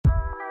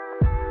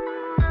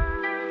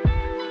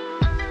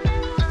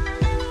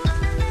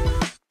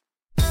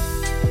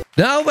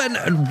Now then,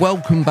 and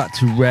welcome back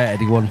to Rare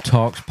Eddie One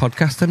Talks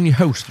podcast. I'm your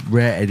host,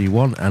 Rare Eddie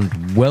One,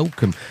 and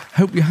welcome.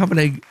 Hope you're having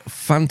a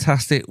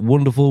fantastic,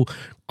 wonderful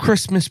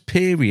Christmas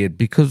period,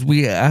 because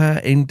we are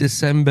in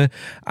December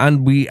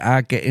and we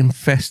are getting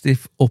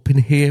festive up in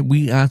here.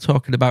 We are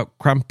talking about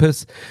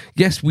Krampus.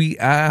 Yes, we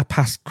are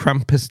past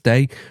Krampus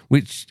Day,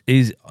 which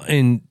is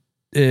in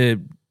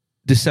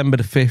December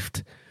the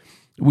 5th.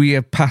 We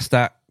have passed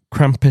that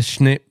Krampus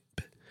snip.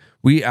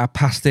 We are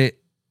past it.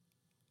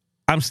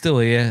 I'm still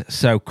here,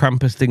 so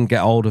Krampus didn't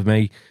get hold of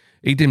me.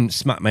 He didn't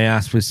smack my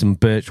ass with some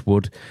birch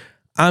wood.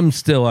 I'm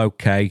still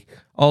okay.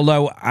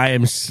 Although I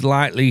am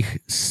slightly,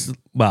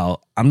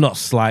 I'm not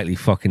slightly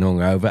fucking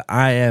hungover.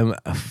 I am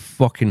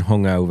fucking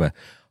hungover.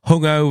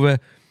 I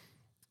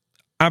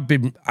have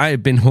been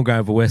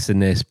hungover worse than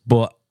this,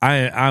 but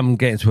I'm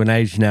getting to an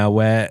age now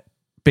where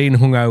being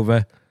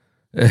hungover,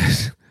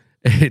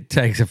 it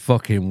takes a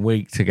fucking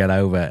week to get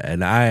over,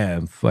 and I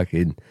am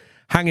fucking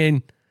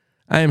hanging.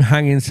 I am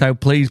hanging, so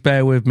please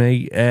bear with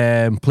me.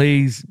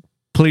 Please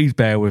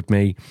bear with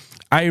me.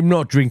 I am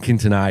not drinking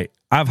tonight.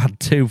 I've had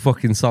 2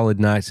 fucking solid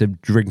nights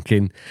of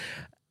drinking.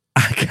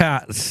 I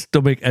can't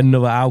stomach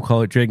another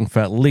alcoholic drink for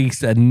at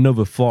least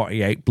another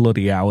 48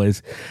 bloody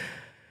hours.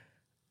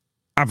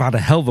 I've had a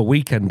hell of a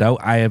weekend, though.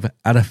 I have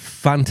had a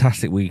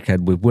fantastic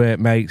weekend with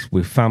workmates,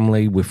 with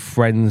family, with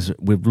friends,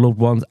 with loved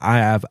ones. I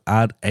have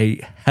had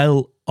a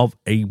hell of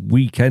a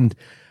weekend.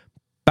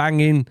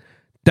 Banging,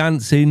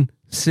 dancing,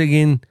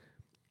 singing.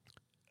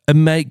 A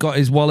mate got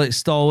his wallet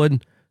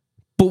stolen,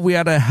 but we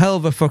had a hell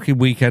of a fucking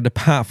weekend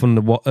apart from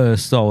the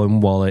stolen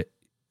wallet.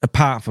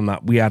 Apart from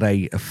that, we had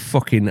a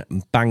fucking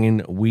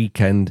banging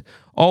weekend,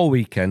 all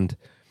weekend.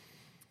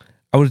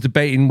 I was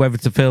debating whether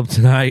to film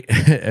tonight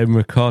and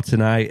record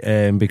tonight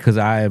because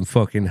I am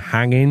fucking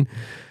hanging.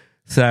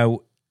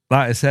 So,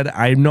 like I said,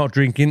 I am not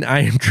drinking.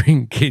 I am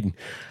drinking.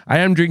 I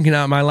am drinking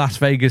out of my Las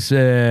Vegas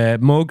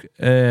mug,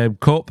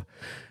 cup,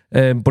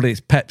 but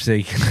it's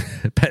Pepsi,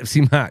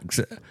 Pepsi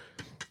Max.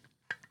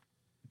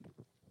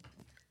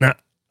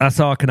 That's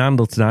all I can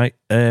handle tonight.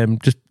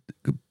 Just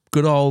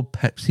good old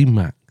Pepsi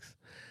Max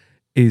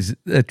is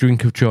a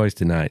drink of choice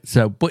tonight.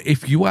 So, but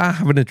if you are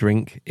having a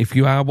drink, if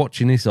you are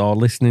watching this or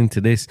listening to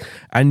this,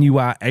 and you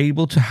are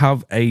able to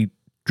have a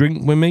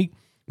drink with me,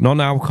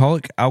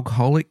 non-alcoholic,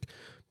 alcoholic,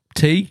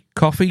 tea,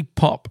 coffee,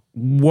 pop,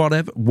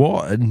 whatever,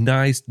 what a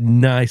nice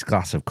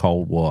glass of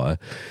cold water.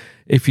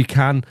 If you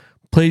can,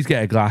 please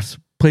get a glass.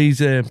 Please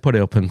put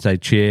it up and say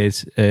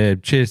cheers.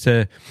 Cheers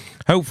to,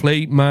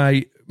 hopefully,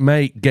 my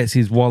mate gets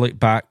his wallet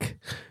back.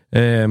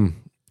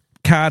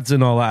 Cards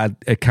and all that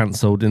are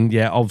cancelled, and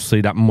yeah, obviously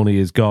that money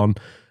is gone.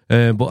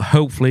 But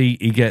hopefully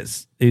he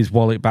gets his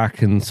wallet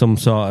back and some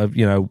sort of,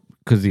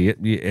 because he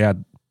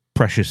had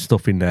precious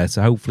stuff in there.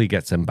 So hopefully he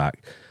gets them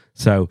back.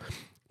 So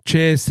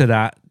cheers to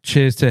that.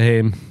 Cheers to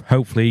him.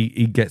 Hopefully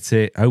he gets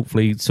it.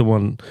 Hopefully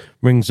someone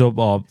rings up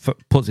or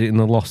puts it in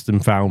the lost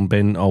and found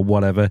bin or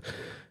whatever,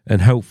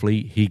 and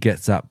hopefully he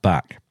gets that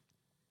back.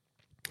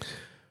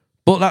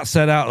 But that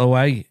said, out of the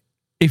way,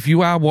 if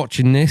you are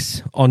watching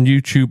this on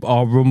YouTube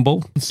or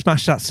Rumble,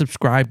 smash that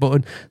subscribe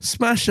button,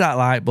 smash that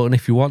like button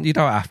if you want. You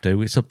don't have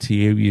to. It's up to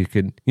you.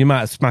 You might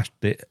have smashed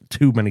it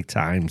too many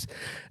times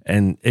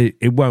and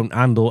it won't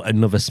handle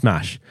another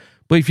smash.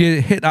 But if you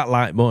hit that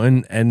like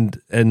button and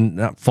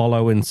that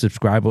follow and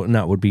subscribe button,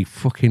 that would be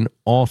fucking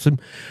awesome.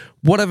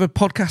 Whatever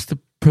podcast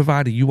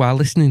provider you are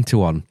listening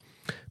to on,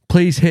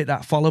 please hit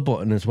that follow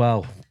button as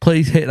well.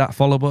 Please hit that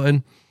follow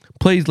button.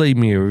 Please leave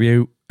me a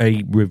review.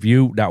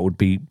 That would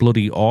be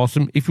bloody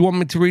awesome. If you want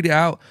me to read it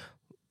out,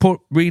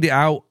 read it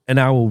out and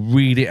I will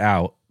read it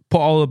out. Put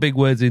all the big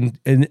words in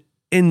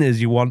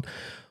as you want.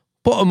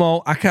 Put them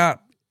all. I can't.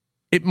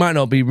 It might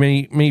not be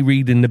me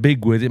reading the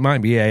big words. It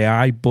might be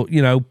AI, but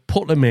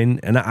put them in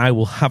and I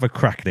will have a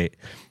crack at it.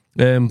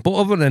 But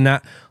other than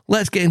that,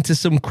 let's get into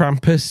some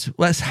Krampus.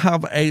 Let's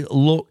have a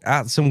look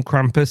at some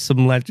Krampus,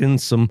 some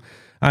legends.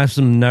 I have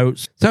some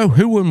notes. So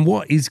who and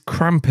what is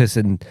Krampus,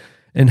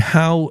 and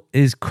how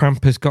is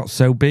Krampus got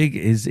so big?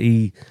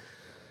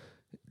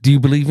 Do you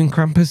believe in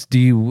Krampus? Do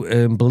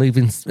you believe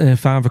in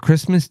Father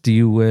Christmas? Do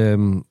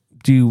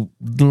you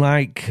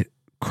like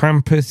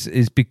Krampus?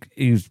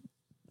 Is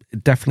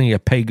definitely a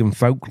pagan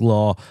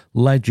folklore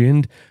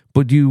legend,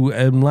 but do you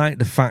like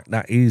the fact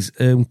that he's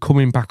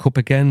coming back up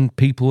again?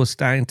 People are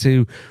starting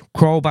to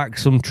crawl back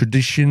some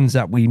traditions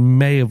that we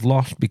may have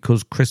lost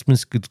because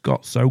Christmas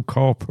got so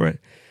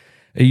corporate.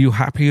 Are you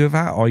happy with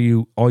that, or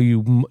are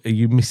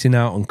you missing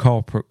out on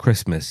corporate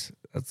Christmas?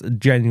 That's a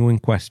genuine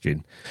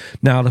question.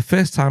 Now, the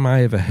first time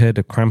I ever heard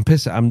of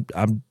Krampus,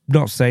 I'm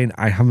not saying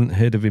I haven't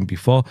heard of him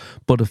before,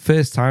 but the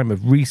first time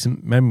of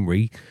recent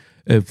memory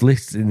of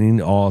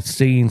listening or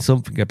seeing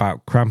something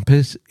about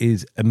Krampus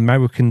is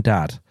American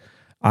Dad.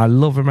 I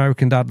love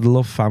American Dad, I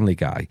love Family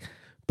Guy,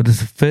 but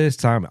it's the first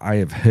time I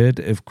have heard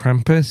of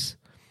Krampus.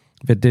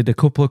 They did a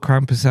couple of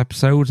Krampus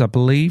episodes, I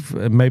believe,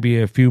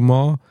 maybe a few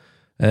more.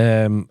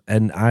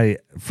 And I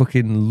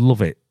fucking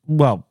love it.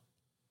 Well,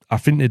 I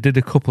think they did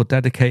a couple of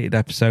dedicated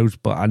episodes,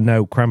 but I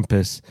know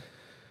Krampus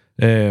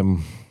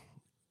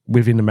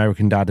within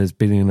American Dad has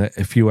been in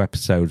a few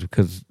episodes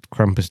because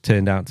Krampus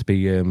turned out to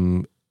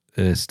be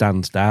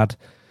Stan's dad.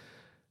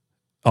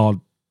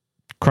 Or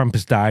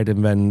Krampus died,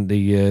 and then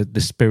the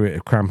spirit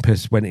of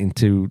Krampus went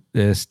into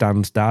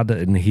Stan's dad,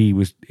 and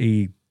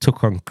he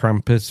took on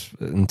Krampus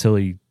until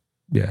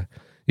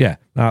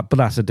but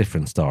that's a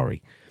different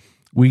story.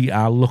 We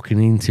are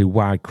looking into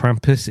why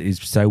Krampus is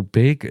so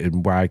big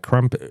and why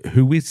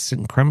who is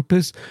St.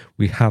 Krampus.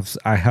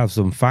 I have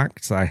some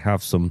facts.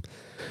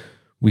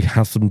 We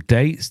have some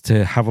dates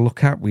to have a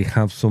look at. We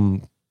have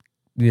some,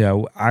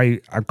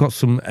 I've got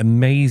some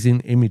amazing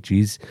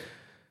images.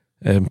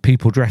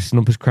 People dressing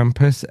up as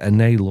Krampus,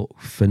 and they look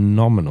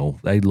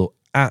phenomenal. They look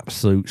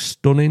absolute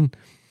stunning.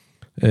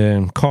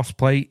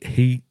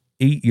 Cosplay,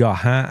 eat your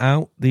heart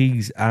out.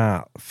 These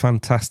are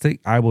fantastic.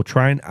 I will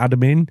try and add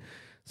them in.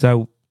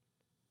 So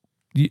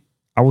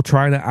I will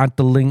try to add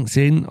the links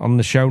in on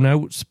the show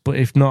notes, but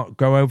if not,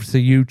 go over to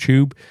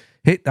YouTube,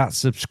 hit that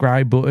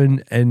subscribe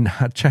button, and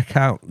check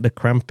out the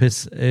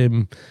Krampus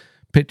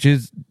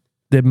pictures.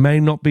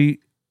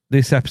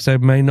 This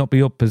episode may not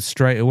be up as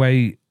straight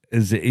away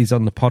as it is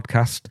on the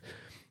podcast,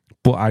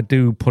 but I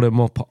do put them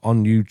up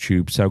on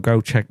YouTube, so go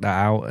check that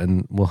out,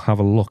 and we'll have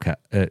a look at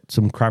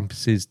some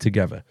Krampuses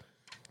together.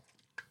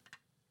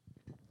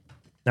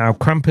 Now,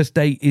 Krampus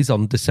Day is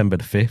on December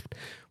the 5th.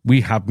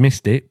 We have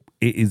missed it.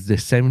 It is the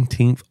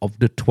 17th of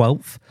the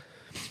 12th.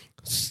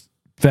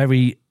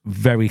 Very,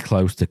 very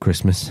close to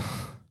Christmas.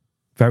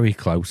 Very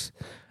close.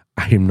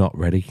 I am not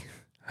ready.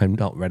 I'm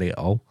not ready at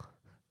all.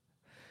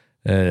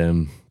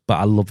 But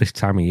I love this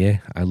time of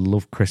year. I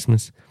love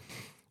Christmas.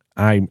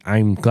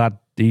 I'm glad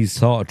these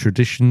sort of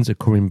traditions are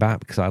coming back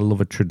because I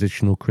love a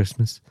traditional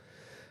Christmas.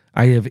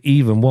 I have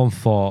even one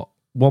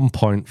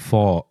point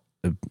for,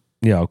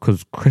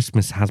 because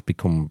Christmas has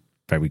become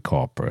very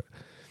corporate.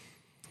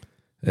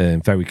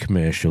 Very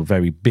commercial,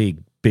 very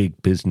big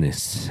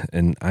business.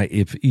 And I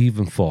have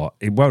even thought,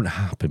 it won't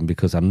happen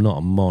because I'm not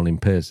a morning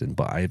person,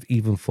 but I have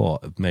even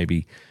thought of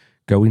maybe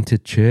going to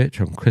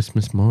church on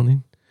Christmas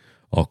morning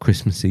or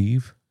Christmas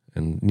Eve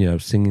and,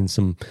 singing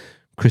some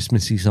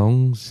Christmassy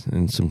songs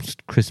and some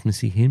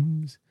Christmassy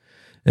hymns.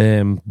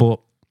 But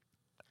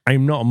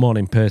I'm not a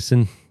morning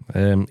person.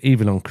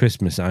 Even on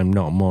Christmas, I'm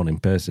not a morning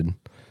person.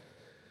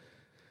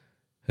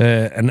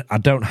 And I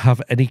don't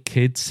have any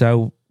kids,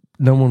 so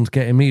no one's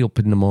getting me up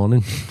in the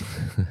morning.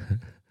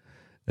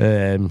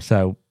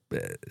 So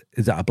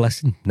is that a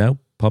blessing? No,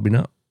 probably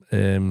not.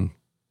 I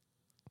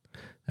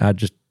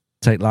just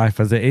take life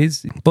as it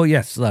is. But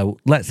yes, so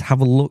let's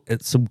have a look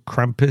at some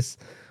Krampus.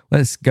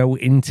 Let's go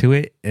into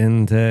it,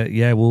 and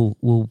I will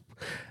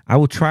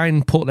try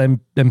and put them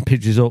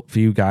pictures up for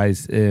you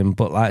guys.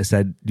 But like I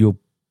said, you'll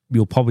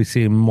probably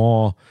see them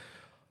more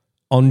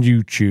on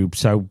YouTube.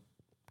 So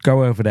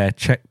go over there,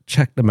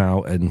 check them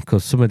out, and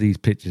because some of these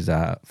pictures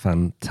are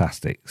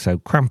fantastic. So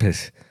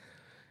Krampus,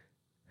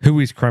 who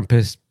is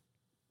Krampus?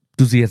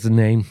 Does he have a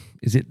name?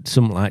 Is it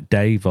something like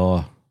Dave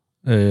or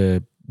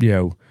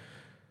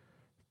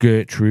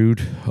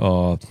Gertrude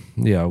or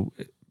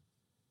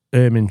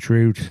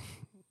Ermintrude?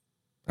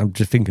 I'm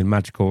just thinking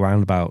magical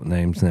roundabout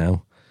names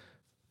now.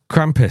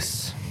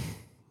 Krampus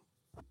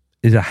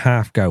is a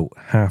half goat,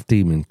 half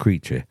demon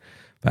creature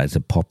that is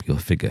a popular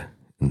figure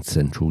in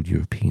Central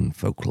European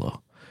folklore,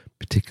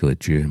 particularly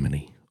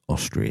Germany,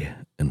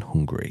 Austria, and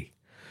Hungary.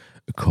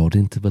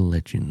 According to the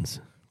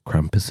legends,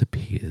 Krampus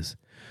appears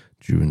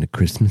during the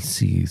Christmas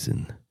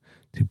season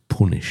to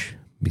punish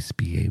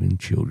misbehaving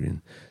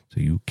children. So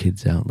you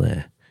kids out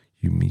there,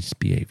 you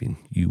misbehaving,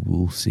 you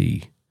will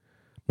see,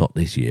 not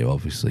this year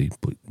obviously,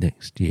 but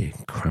next year,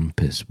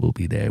 Krampus will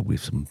be there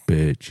with some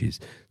birch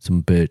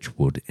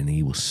wood, and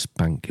he will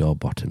spank your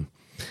bottom.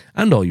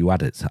 And all you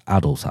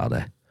adults out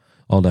there,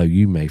 although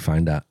you may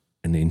find that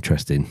an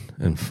interesting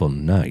and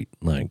fun night,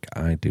 like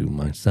I do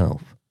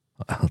myself.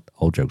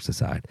 All jokes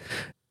aside.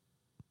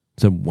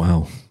 So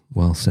while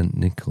St.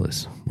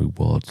 Nicholas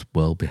rewards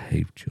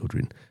well-behaved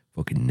children,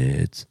 fucking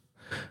nerds,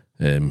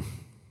 and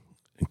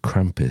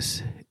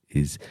Krampus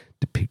is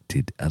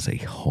depicted as a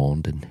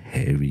horned and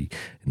hairy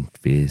and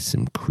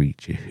fearsome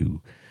creature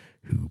who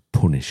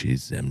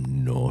punishes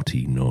them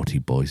naughty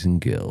boys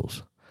and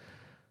girls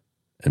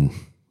and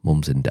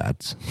mums and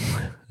dads.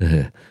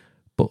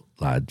 But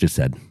like I just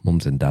said,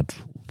 mums and dads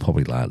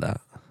probably like that.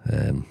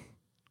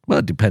 Well,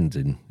 it depends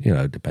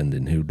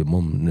depending who the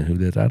mum and who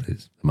the dad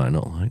is. They might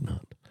not like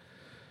that.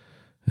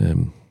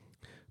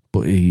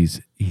 But he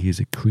is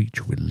a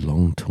creature with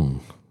long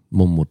tongue.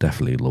 Mum will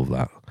definitely love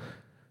that.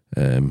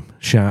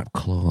 Sharp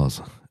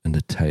claws and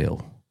a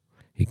tail.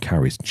 He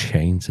carries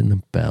chains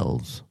and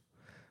bells.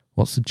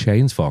 What's the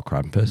chains for,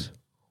 Krampus?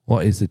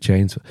 What is the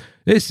chains for?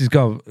 This has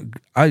got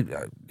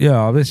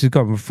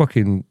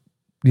fucking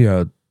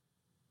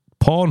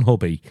porn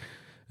hubby.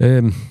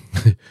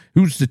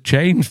 Who's the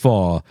chains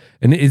for?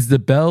 And is the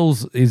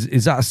bells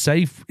is that a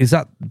safe? Is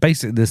that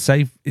basically the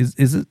safe? Is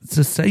it's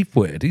a safe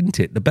word, isn't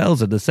it? The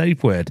bells are the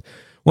safe word.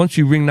 Once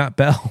you ring that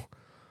bell,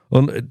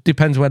 well, it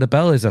depends where the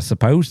bell is, I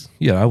suppose.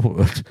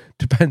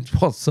 Depends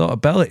what sort of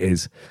bell it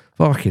is.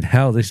 Fucking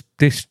hell, this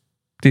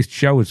this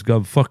show has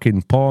gone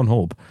fucking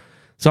Pornhub.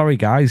 Sorry,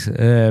 guys.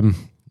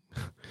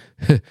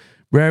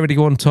 Rarity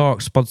One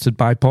Talk, sponsored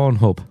by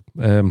Pornhub.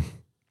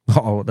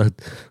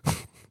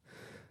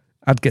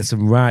 I'd get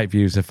some right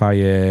views if I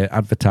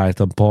advertised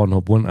on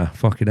Pornhub, wouldn't I?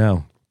 Fucking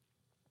hell.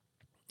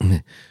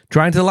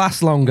 Trying to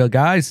last longer,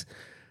 guys.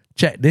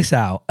 Check this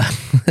out.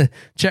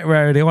 Check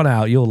Rarity One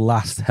out. You'll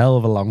last a hell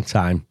of a long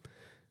time.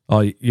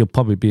 Or you'll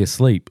probably be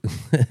asleep.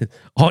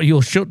 Or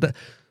you'll shut the...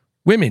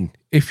 Women,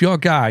 if your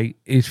man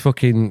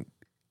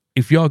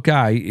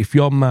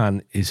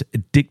is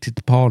addicted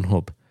to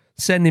Pornhub,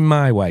 send him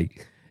my way.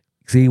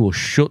 Because he will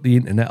shut the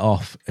internet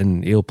off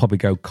and he'll probably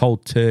go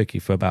cold turkey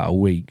for about a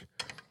week.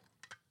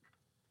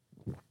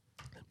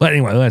 But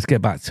anyway, let's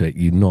get back to it,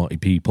 you naughty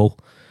people.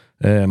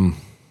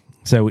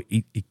 So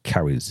he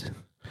carries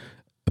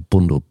a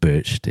bundle of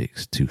birch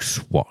sticks to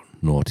swat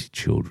naughty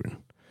children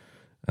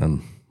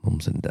and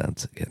mums and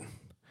dads again.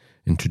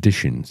 In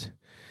traditions,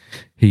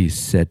 he is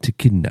said to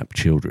kidnap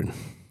children.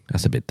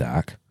 That's a bit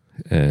dark.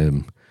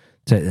 Take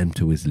them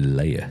to his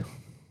lair.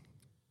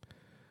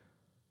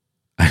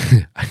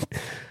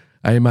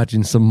 I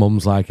imagine some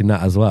mums liking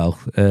that as well.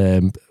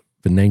 The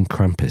name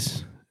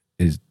Krampus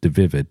is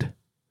divided.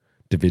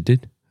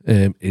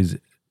 Is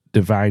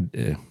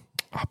divide.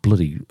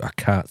 I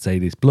can't say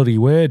this bloody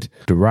word.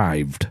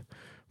 Derived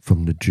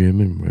from the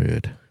German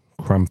word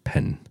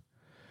Krampen.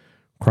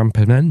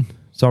 Krampen?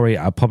 Sorry,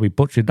 I probably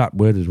butchered that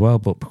word as well,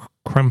 but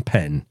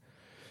Krampen,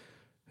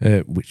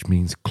 which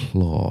means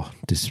claw.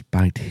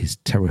 Despite his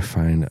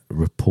terrifying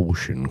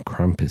repulsion,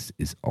 Krampus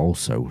is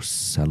also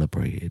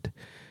celebrated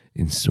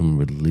in some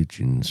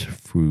religions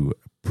through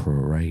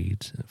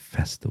parades,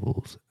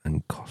 festivals,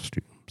 and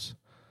costumes.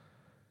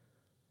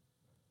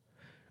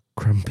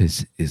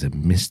 Krampus is a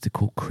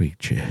mystical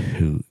creature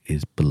who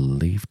is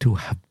believed to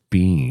have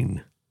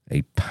been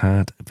a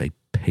part of a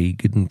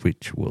pagan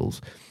rituals.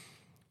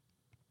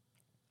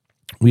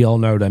 We all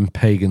know them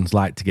pagans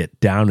like to get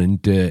down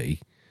and dirty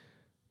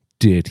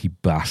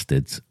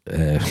bastards.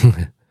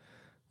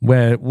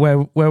 Where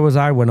was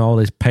I when all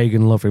this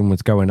pagan loving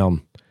was going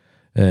on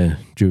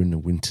during the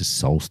winter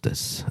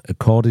solstice?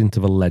 According to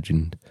the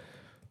legend,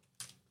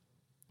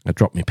 I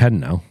dropped my pen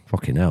now.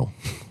 Fucking hell.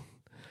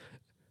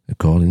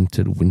 According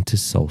to the winter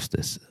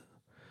solstice,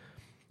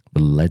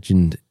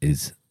 according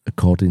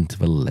to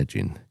the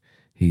legend,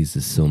 he's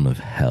the son of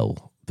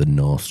Hel, the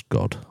Norse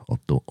god of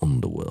the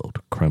underworld.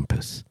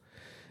 Krampus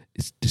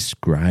is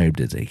described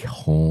as a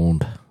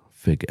horned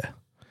figure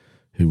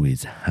who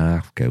is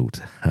half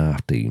goat,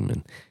 half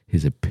demon.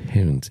 His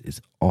appearance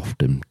is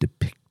often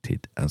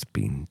depicted as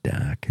being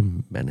dark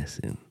and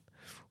menacing.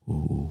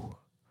 Ooh.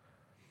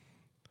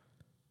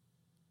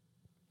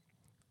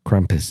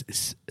 Krampus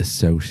is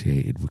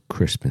associated with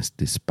Christmas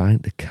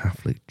despite the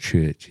Catholic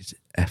Church's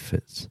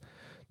efforts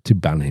to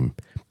ban him.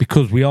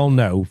 Because we all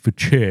know the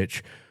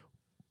church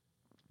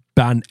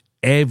banned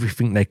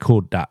everything they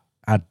could that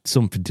had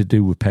something to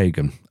do with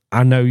pagan.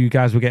 I know you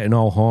guys were getting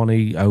all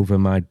horny over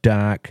my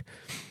dark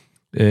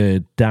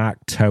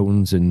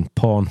tones and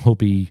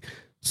Pornhubby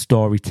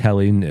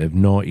storytelling of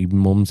naughty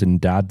mums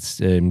and dads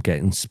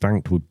getting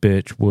spanked with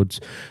birch woods.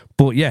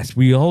 But yes,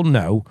 we all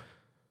know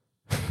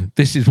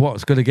this is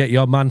what's going to get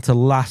your man to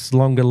last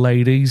longer,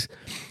 ladies.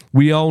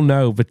 We all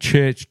know the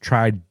church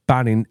they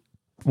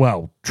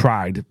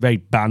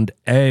banned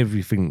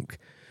everything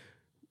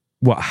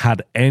what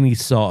had any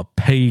sort of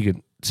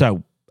pagan.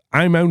 So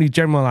I'm only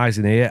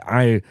generalizing here.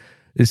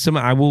 It's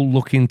something I will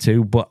look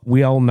into, but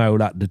we all know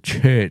that the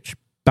church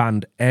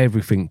banned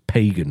everything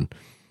pagan.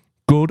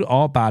 Good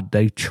or bad,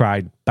 they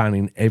tried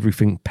banning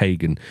everything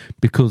pagan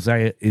because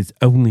there is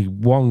only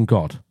one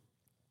God,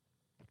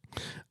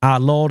 our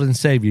Lord and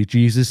Savior,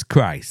 Jesus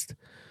Christ.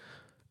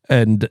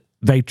 And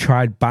they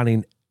tried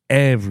banning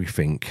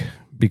everything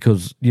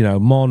because,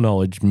 more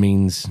knowledge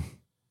means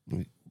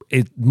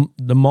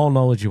the more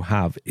knowledge you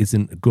have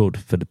isn't good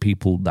for the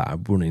people that are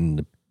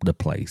running the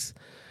place.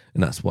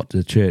 And that's what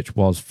the church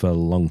was for a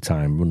long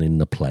time, running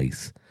the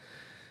place.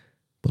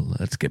 But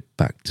let's get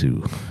back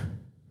to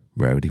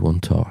Rarity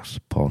One Talks,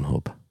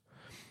 Pornhub.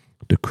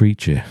 The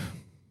creature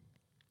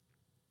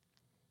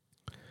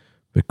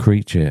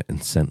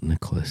and St.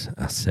 Nicholas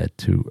are said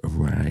to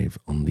arrive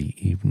on the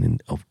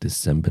evening of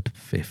December the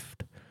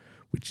 5th,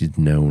 which is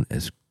known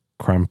as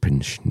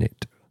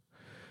Krampenschnitt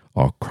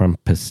or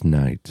Krampus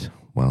Night,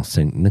 while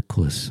St.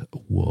 Nicholas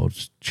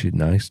awards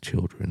nice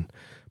children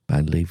by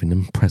leaving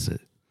them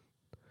present.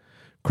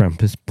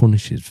 Krampus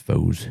punishes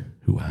those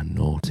who are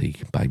naughty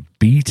by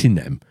beating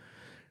them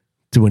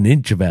to an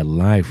inch of their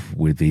life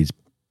with his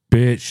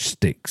birch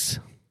sticks.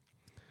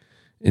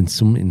 In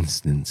some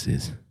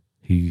instances,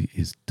 he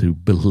is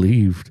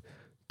believed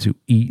to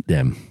eat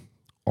them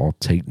or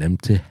take them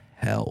to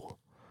hell.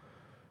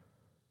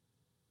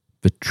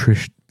 The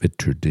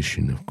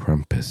tradition of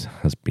Krampus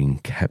has been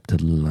kept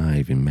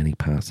alive in many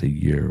parts of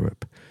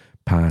Europe,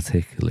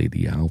 particularly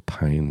the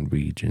Alpine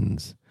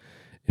regions.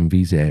 In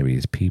these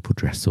areas, people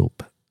dress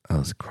up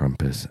as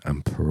Krampus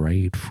and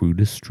parade through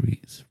the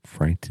streets,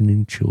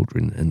 frightening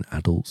children and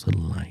adults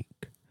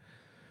alike.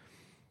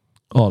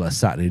 Oh, that's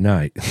Saturday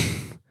night.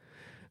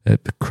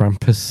 The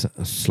Krampus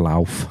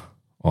Slough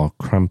or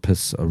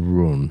Krampus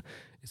Run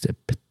is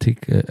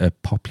a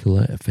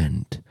popular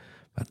event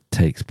that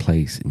takes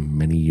place in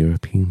many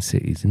European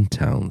cities and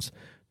towns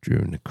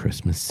during the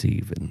Christmas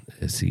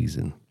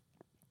season.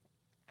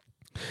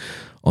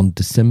 On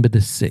December the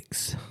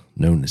 6th,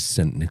 known as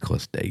St.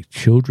 Nicholas Day,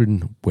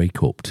 children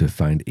wake up to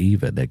find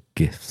either their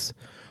gifts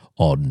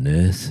or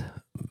nurse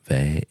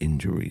their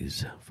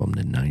injuries from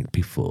the night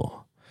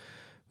before.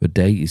 The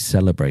day is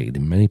celebrated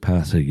in many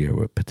parts of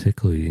Europe,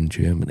 particularly in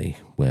Germany,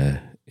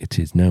 where it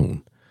is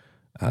known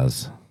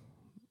as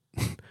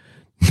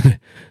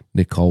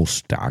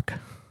Nikolstag.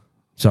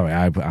 Sorry,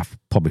 I've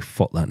probably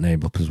fucked that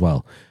name up as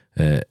well.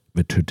 The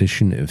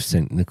tradition of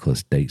St.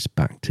 Nicholas dates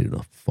back to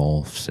the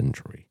 4th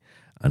century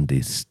and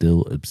is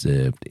still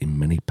observed in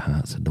many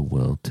parts of the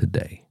world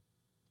today.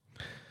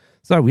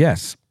 So,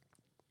 yes.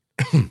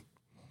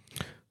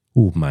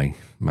 Oh, my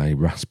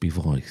raspy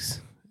voice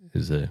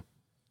is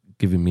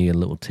giving me a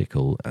little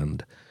tickle,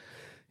 and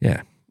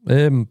yeah.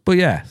 But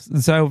yeah,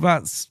 so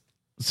that's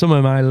some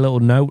of my little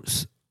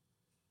notes.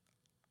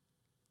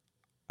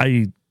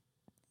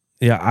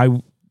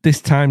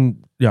 This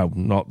time,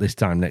 not this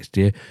time next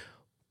year,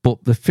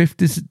 but the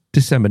 5th of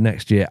December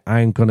next year,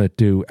 I'm going to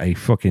do a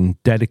fucking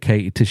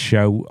dedicated to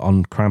show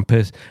on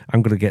Krampus.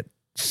 I'm going to get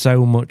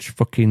so much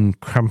fucking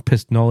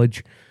Krampus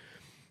knowledge.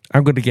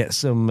 I'm going to get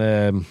some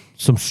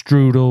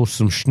strudel,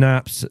 some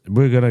schnapps.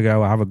 We're going to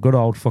go have a good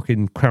old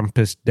fucking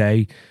Krampus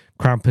day,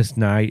 Krampus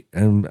night,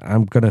 and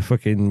we're going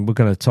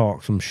to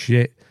talk some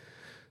shit.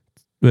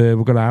 We're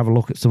going to have a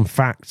look at some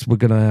facts. We're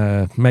going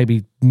to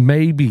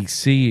maybe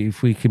see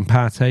if we can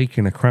partake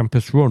in a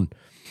Krampus run.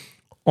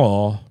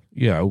 Or,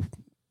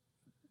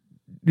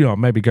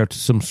 maybe go to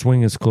some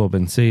swingers club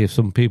and see if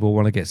some people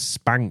want to get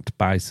spanked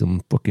by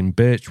some fucking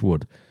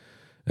birchwood,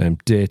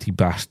 dirty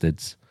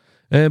bastards.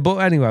 But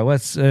anyway,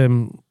 let's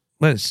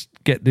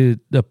get the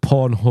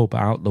Pornhub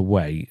out the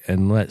way,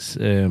 and let's.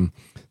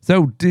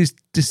 So this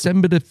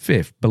December the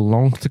 5th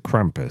belongs to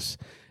Krampus.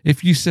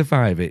 If you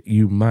survive it,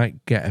 you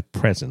might get a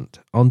present.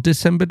 On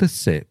December the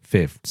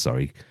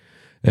 5th,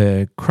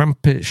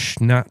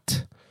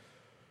 Krampusnacht,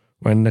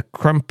 when the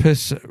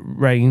Krampus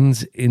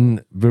reigns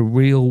in the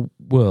real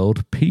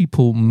world,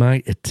 people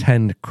might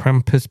attend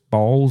Krampus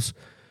balls,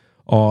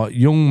 or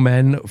young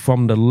men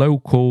from the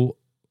local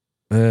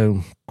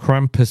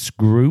Krampus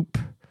group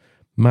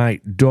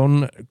might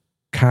don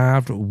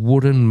carved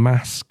wooden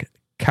mask,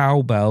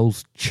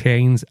 cowbells,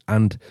 chains,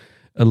 and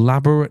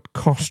elaborate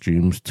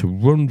costumes to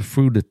run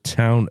through the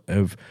town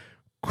of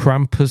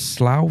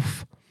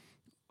Krampusslauf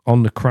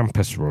on the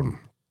Krampus run.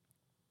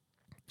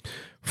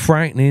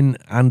 Frightening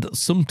and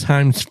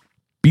sometimes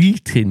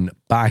beating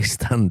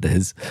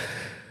bystanders.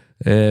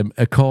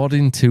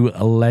 According to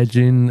a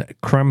legend,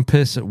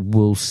 Krampus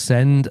will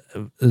spend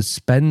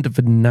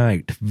the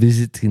night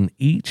visiting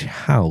each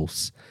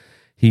house.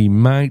 He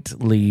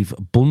might leave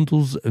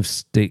bundles of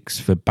sticks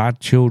for bad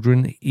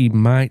children. He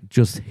might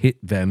just hit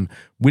them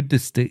with the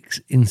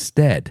sticks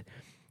instead.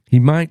 He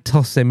might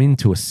toss them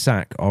into a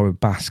sack or a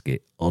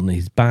basket on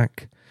his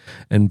back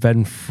and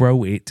then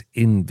throw it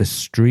in the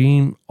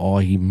stream,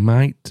 or he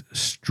might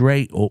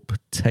straight up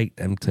take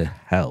them to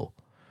hell.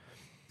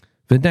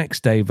 The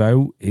next day,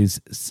 though,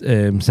 is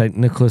St.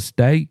 Nicholas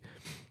Day.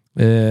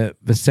 The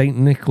St.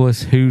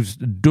 Nicholas, whose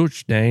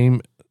Dutch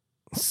name,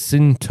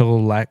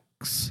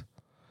 Sinterklaas,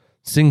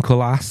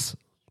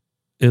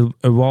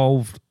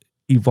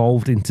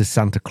 evolved into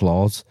Santa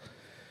Claus.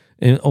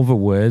 In other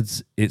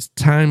words, it's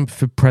time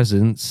for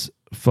presents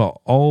for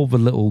all the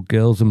little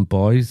girls and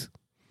boys.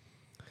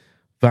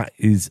 That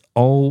is,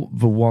 all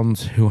the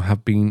ones who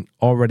have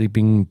already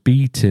been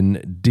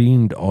beaten,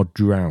 deemed, or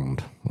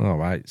drowned. All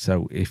right,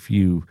 so if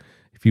you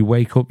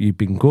wake up, you've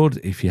been good.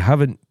 If you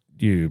haven't,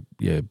 you've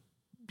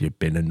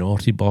been a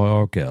naughty boy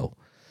or girl.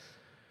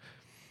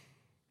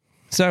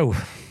 So,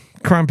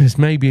 Krampus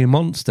may be a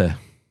monster,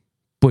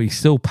 but he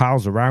still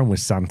pals around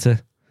with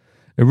Santa.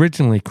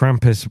 Originally,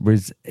 Krampus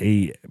was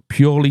a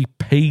purely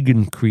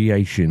pagan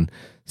creation,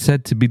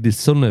 said to be the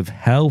son of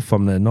hell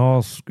from the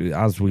Norse,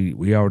 as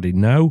we already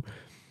know.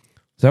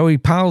 So he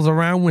pals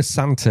around with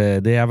Santa.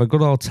 They have a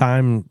good old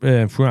time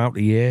throughout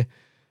the year.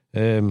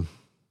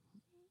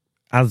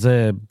 As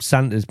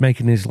Santa's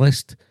making his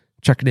list,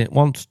 checking it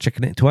once,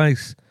 checking it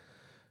twice.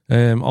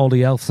 All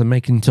the elves are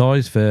making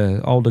toys for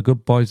all the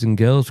good boys and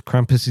girls.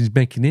 Krampus is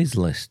making his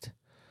list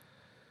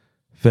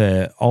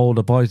for all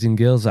the boys and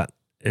girls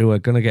who are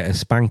going to get a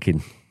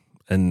spanking.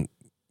 And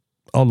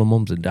all the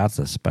mums and dads,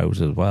 I suppose,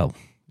 as well.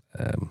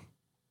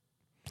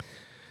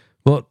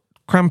 But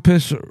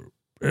Krampus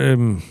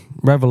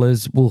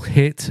revelers will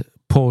hit,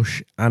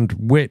 push, and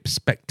whip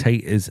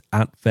spectators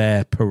at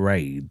their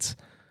parades.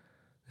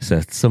 So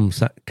some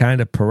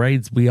kind of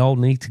parades we all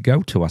need to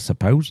go to, I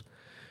suppose.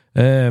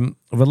 The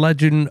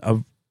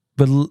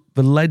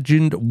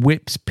legend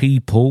whips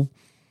people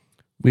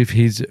with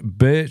his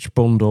birch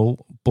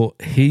bundle, but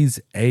he's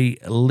a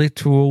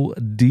literal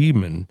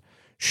demon.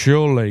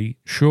 Surely,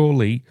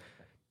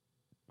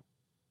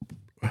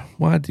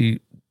 why do you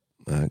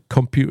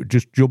computer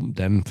just jumped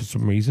them for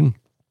some reason?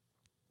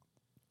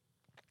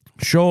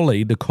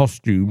 Surely the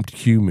costumed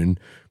human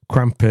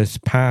Krampus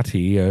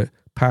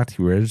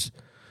partiers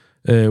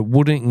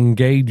wouldn't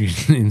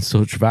engage in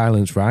such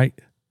violence, right?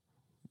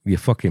 You're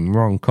fucking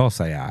wrong. Of course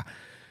they are.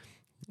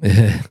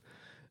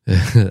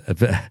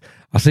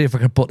 I'll see if I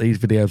can put these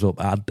videos up.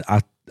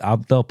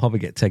 They'll probably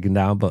get taken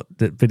down, but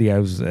the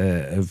videos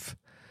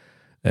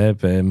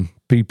of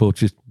people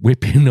just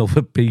whipping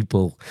other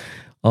people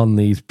on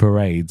these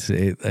parades,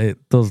 it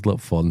does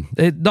look fun.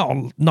 It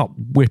not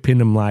whipping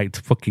them like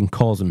to fucking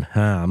cause them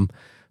harm,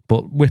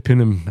 but whipping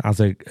them as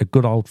a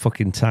good old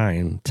fucking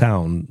town.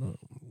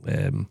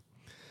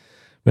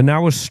 The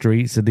narrow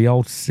streets of the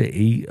old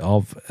city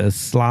of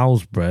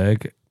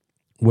Sloughsburg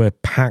were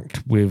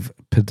packed with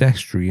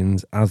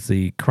pedestrians as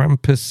the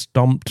Krampus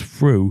stomped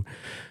through.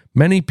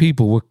 Many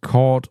people were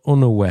caught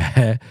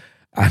unaware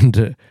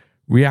and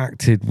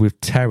reacted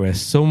with terror.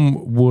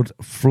 Some would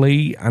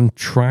flee and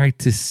try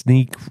to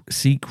seek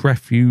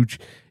refuge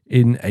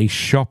in a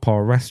shop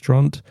or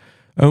restaurant,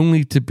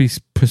 only to be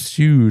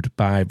pursued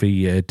by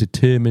the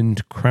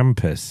determined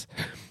Krampus.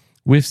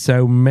 With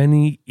so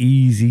many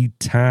easy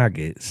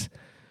targets,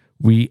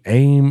 we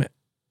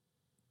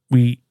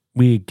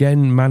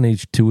again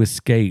managed to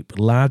escape,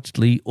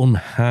 largely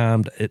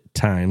unharmed at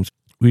times.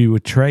 We were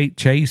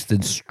chased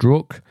and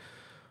struck,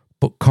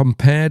 but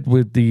compared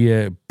with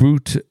the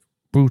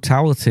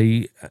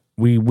brutality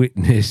we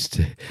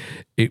witnessed,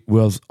 it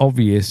was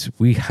obvious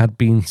we had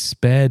been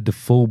spared the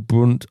full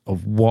brunt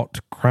of what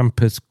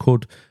Krampus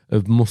could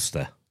have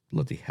muster.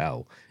 Bloody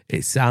hell.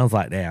 It sounds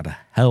like they had a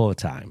hell of a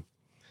time.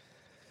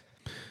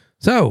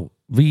 So,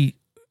 the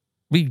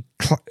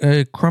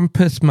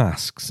Krampus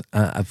masks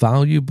are a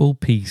valuable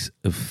piece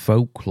of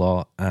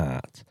folklore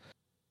art.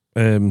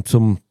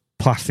 Some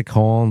plastic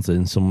horns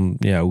and some,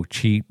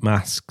 cheap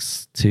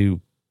masks to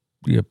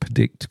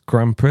predict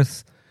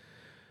Krampus.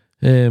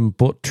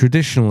 But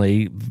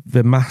traditionally,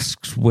 the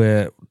masks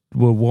were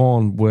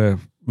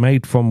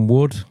made from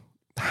wood,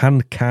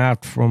 hand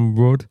carved from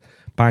wood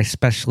by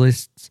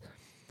specialists,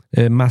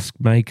 mask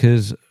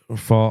makers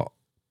for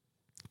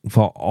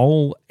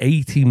all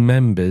 80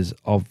 members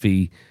of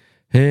the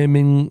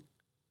Hermain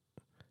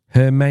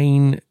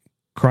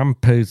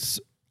Krampus.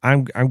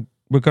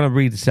 We're going to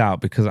read this out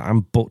because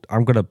I'm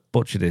going to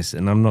butcher this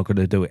and I'm not going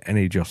to do it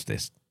any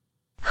justice.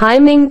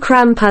 Hermain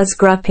Krampus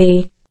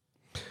Gruppy.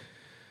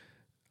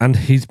 And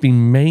he's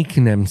been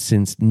making them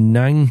since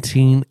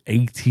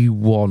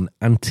 1981.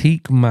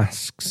 Antique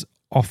masks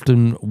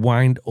often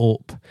wind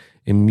up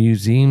in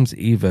museums,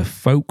 either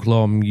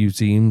folklore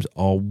museums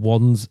or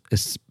ones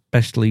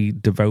especially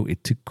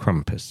devoted to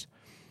Krampus.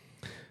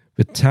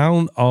 The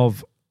town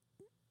of...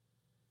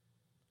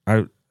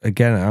 I'm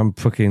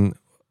going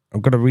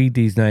to read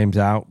these names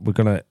out. We're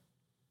going to...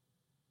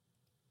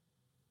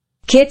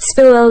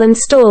 Kitzbühel and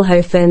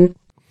Stahlhofen.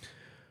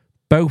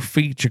 Both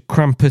feature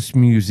Krampus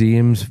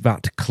museums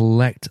that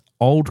collect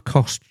old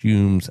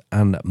costumes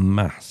and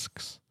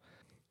masks.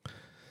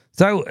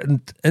 So,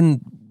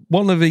 and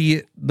one of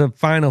the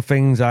final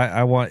things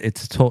I wanted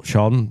to touch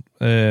on,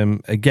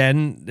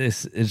 again,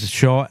 this is a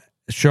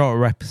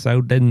shorter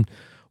episode than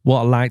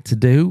what I like to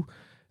do,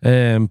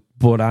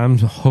 but I'm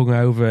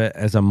hungover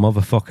as a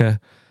motherfucker.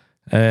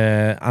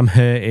 I'm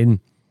hurting.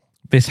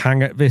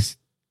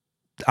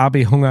 I'll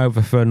be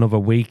hungover for another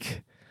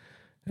week.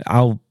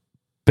 I'll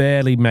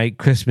barely make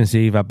Christmas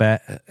Eve, I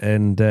bet,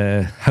 and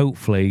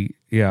hopefully,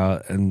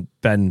 and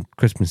then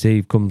Christmas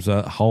Eve comes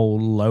a whole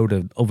load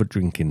of other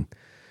drinking.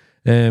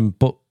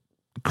 But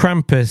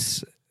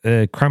Krampus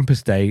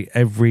Day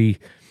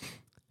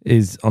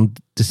is on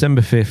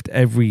December 5th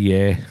every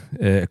year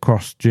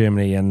across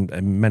Germany and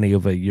many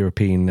other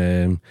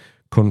European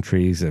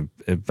countries of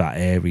that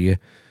area.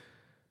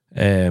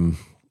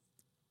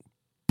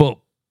 But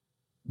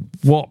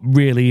what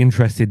really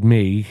interested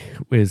me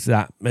was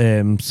that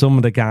some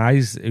of the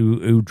guys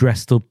who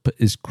dressed up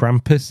as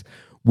Krampus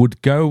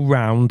would go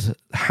round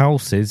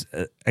houses,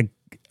 a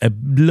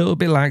little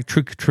bit like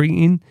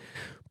trick-or-treating,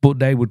 but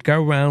they would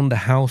go round the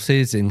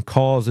houses and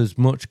cause as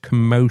much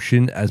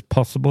commotion as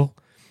possible.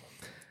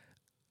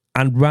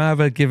 And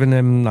rather giving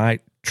them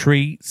like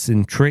treats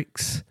and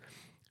tricks,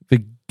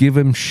 they give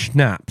them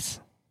schnapps.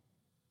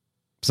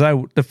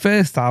 So the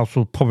first house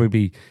will probably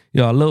be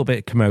a little bit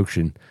of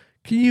commotion.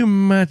 Can you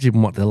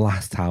imagine what the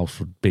last house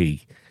would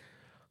be?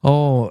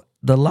 Oh,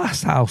 the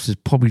last house is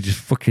probably just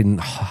fucking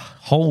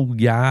whole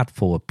yard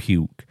full of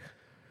puke.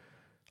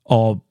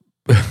 Or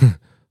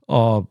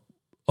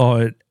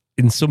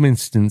in some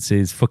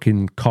instances,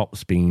 fucking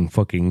cops being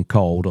fucking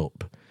called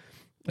up.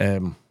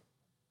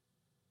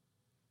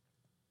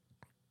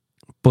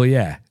 But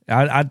yeah,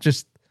 I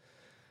just,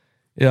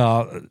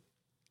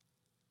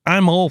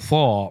 I'm all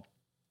for,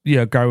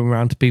 going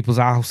around to people's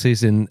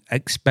houses and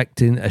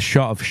expecting a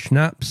shot of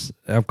schnapps.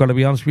 I've got to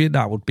be honest with you,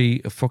 that would be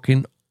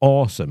fucking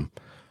awesome.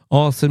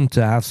 Awesome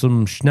to have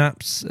some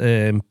schnapps.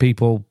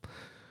 People,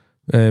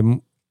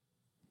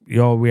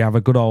 we have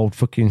a good old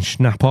fucking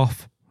schnap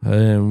off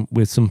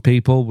with some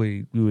people.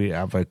 We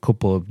have a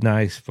couple of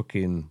nice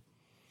fucking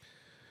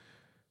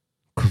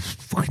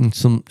fucking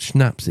some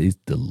schnapps is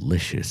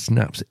delicious.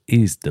 Schnapps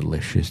is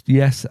delicious.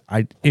 Yes,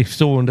 if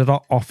someone had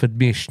offered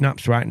me a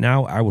schnapps right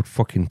now, I would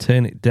fucking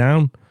turn it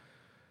down.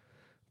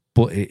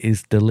 But it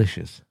is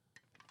delicious.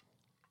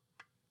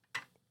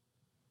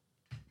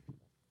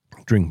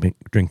 Drinking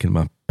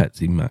my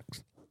Pepsi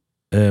Max.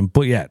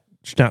 But yeah,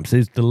 schnapps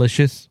is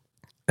delicious.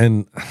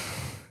 And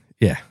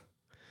yeah,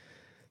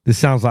 this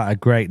sounds like a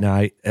great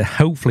night.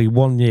 Hopefully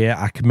one year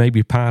I can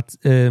maybe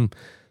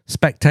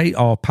spectate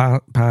or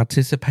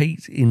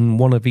participate in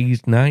one of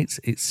these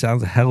nights. It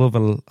sounds a hell of a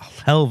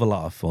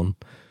lot of fun.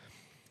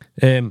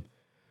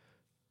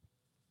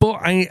 But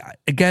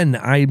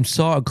I'm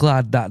sort of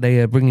glad that they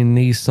are bringing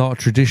these sort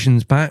of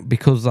traditions back,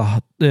 because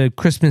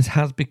Christmas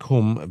has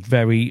become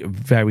very,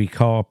 very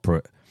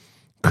corporate.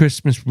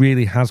 Christmas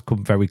really has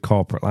come very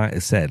corporate, like I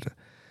said.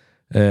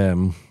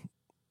 The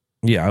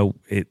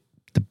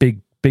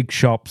big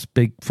shops,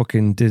 big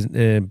fucking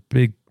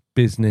big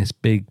business,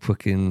 big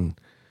fucking.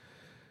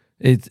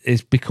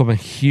 It's become a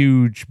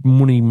huge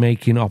money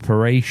making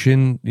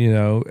operation,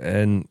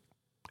 and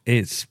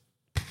it's.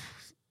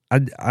 I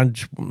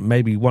just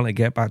maybe want to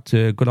get back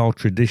to a good old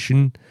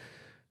tradition,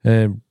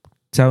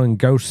 telling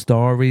ghost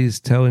stories,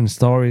 telling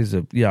stories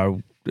of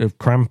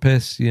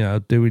Krampus,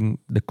 doing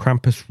the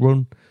Krampus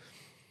run,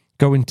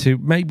 going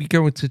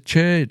to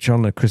church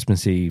on a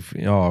Christmas Eve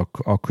or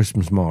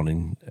Christmas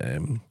morning.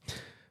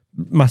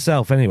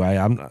 Myself, anyway,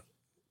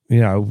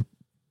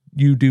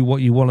 you do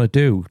what you want to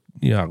do,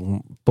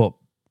 But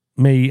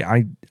me,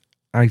 I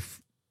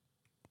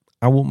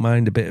won't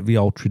mind a bit of the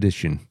old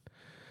tradition.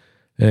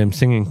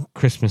 Singing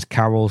Christmas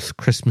carols,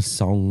 Christmas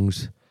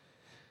songs,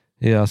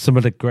 some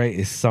of the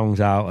greatest songs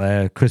out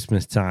there.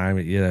 Christmas time,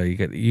 you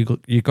got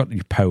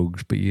your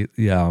Pogues, but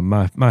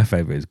my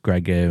favorite is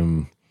Greg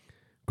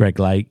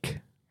Lake.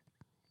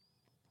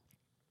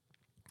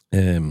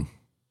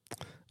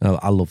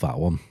 I love that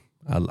one.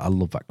 I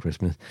love that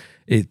Christmas.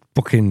 It's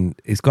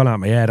gone out of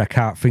my head. I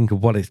can't think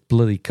of what it's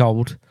bloody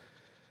called.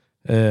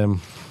 I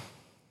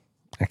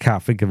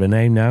can't think of a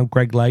name now.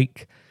 Greg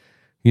Lake.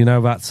 You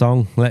know that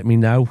song? Let me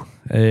know.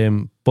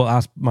 But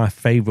that's my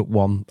favourite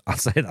one. I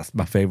say that's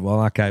my favourite one.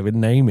 I can't even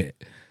name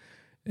it.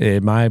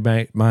 My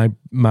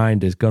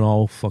mind has gone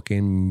all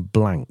fucking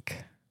blank.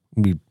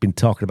 We've been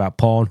talking about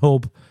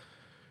Pornhub.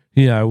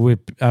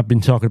 I've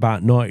been talking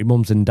about naughty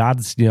mums and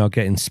dads.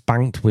 Getting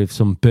spanked with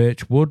some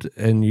birch wood,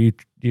 and you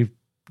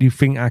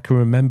think I can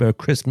remember a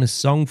Christmas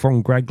song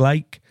from Greg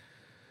Lake?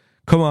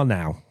 Come on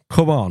now,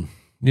 come on.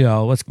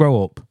 Let's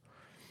grow up.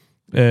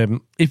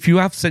 If you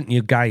have sent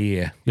your guy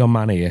here, your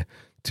man here,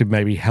 to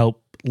maybe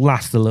help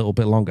last a little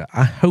bit longer,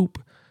 I hope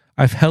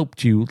I've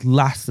helped you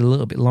last a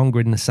little bit longer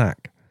in the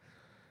sack.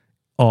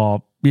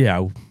 Or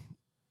that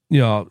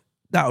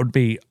would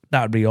be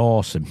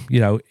awesome.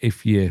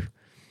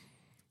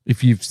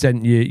 If you've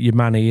sent your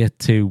man here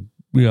to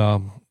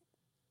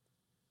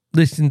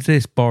listen to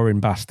this boring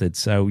bastard,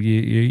 so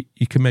you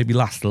can maybe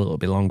last a little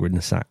bit longer in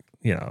the sack.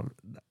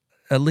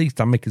 At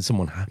least I'm making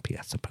someone happy,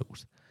 I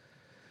suppose.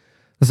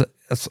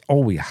 That's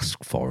all we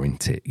ask for,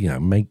 isn't it?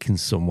 Making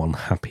someone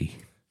happy.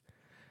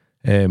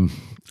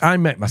 I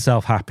make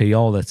myself happy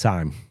all the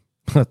time.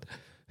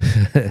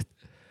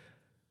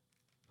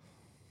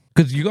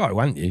 Because you got to,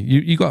 haven't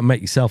you? You got to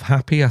make yourself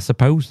happy, I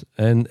suppose.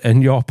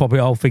 And you're probably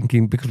all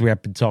thinking, because we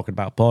have been talking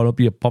about Pornhub,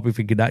 you're probably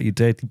thinking that, you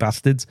dirty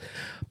bastards.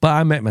 But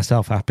I make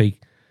myself happy.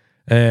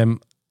 I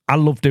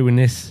love doing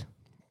this.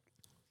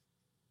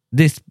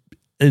 This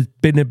has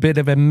been a bit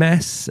of a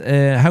mess.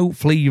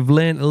 Hopefully you've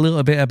learned a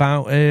little bit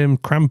about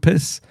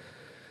Krampus.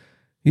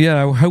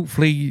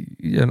 Hopefully,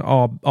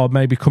 or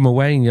maybe come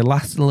away and you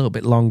last a little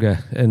bit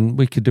longer, and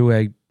we could do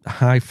a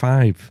high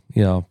five.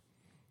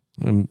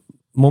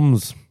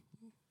 Mums,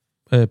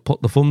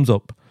 put the thumbs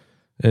up.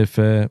 If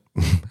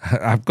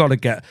I've got to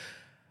get,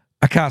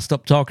 I can't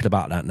stop talking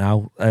about that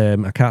now.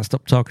 I can't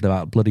stop talking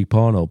about bloody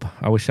Pornhub.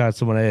 I wish I had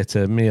someone here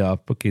to me or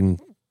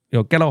fucking,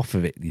 get off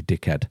of it, you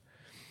dickhead.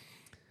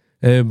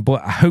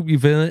 But I hope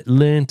you've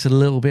learned a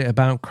little bit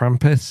about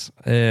Krampus.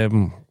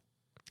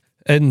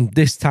 And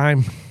this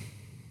time,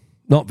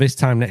 not this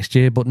time next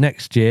year, but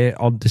next year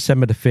on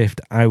December the 5th,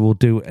 I will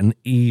do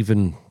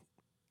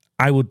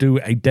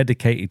a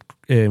dedicated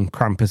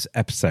Krampus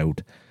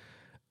episode.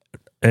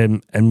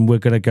 And we're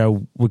gonna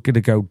go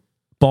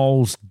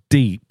balls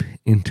deep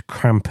into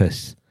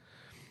Krampus.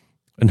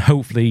 And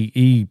hopefully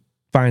he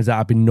finds out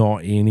I've been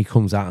naughty and he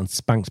comes out and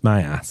spanks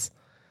my ass.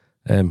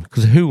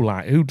 Because who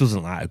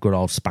doesn't like a good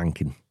old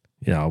spanking,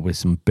 with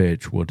some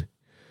birch wood?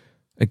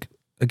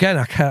 Again,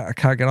 I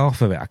can't get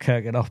off of it. I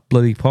can't get off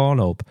bloody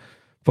Pornhub.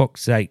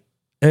 Fuck's sake.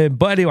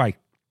 But anyway,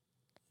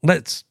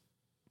 let's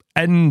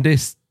end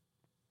this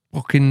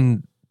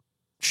fucking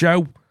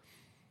show.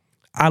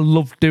 I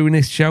love doing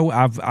this show.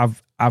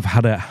 I've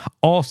had an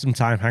awesome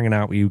time hanging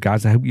out with you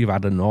guys. I hope you've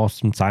had an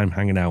awesome time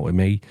hanging out with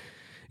me.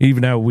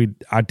 Even though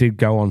I did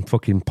go on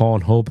fucking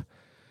Pornhub.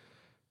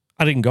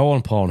 I didn't go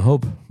on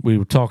Pornhub. We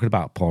were talking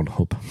about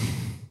Pornhub.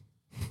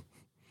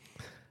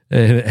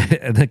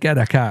 And again,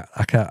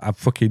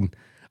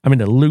 I'm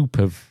in a loop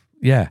of,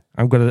 Yeah,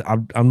 I'm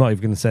not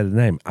even gonna say the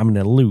name. I'm in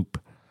a loop.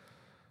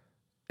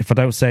 If I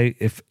don't say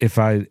if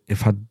I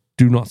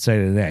do not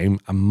say the name,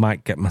 I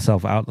might get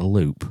myself out of the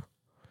loop.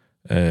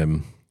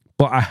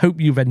 But I hope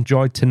you've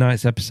enjoyed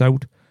tonight's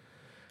episode.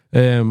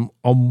 On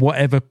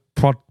whatever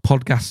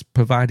podcast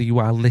provider you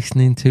are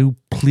listening to,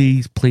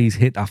 please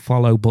hit that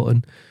follow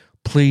button.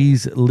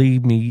 Please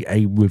leave me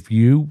a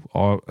review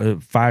or a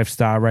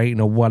 5-star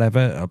rating or whatever,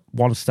 a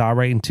 1-star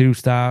rating,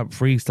 2-star,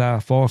 3-star,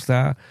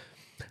 4-star.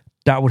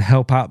 That would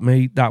help out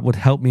me. That would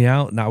help me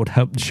out, and that would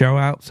help the show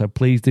out. So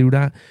please do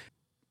that.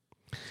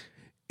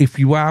 If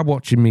you are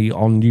watching me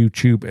on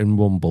YouTube and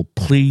Rumble,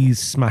 please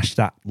smash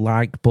that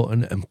like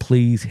button and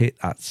please hit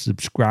that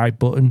subscribe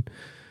button.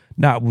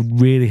 That would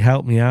really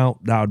help me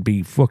out. That would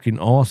be fucking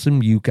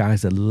awesome. You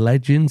guys are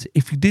legends.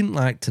 If you didn't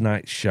like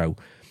tonight's show,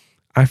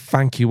 I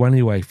thank you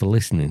anyway for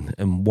listening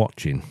and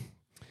watching.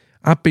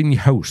 I've been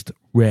your host,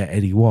 Rare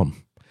Eddie One.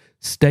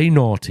 Stay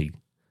naughty,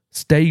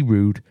 stay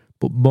rude,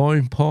 but more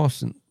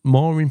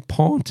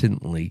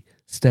importantly,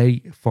 stay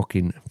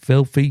fucking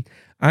filthy.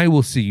 I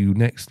will see you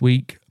next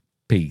week.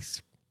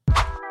 Peace.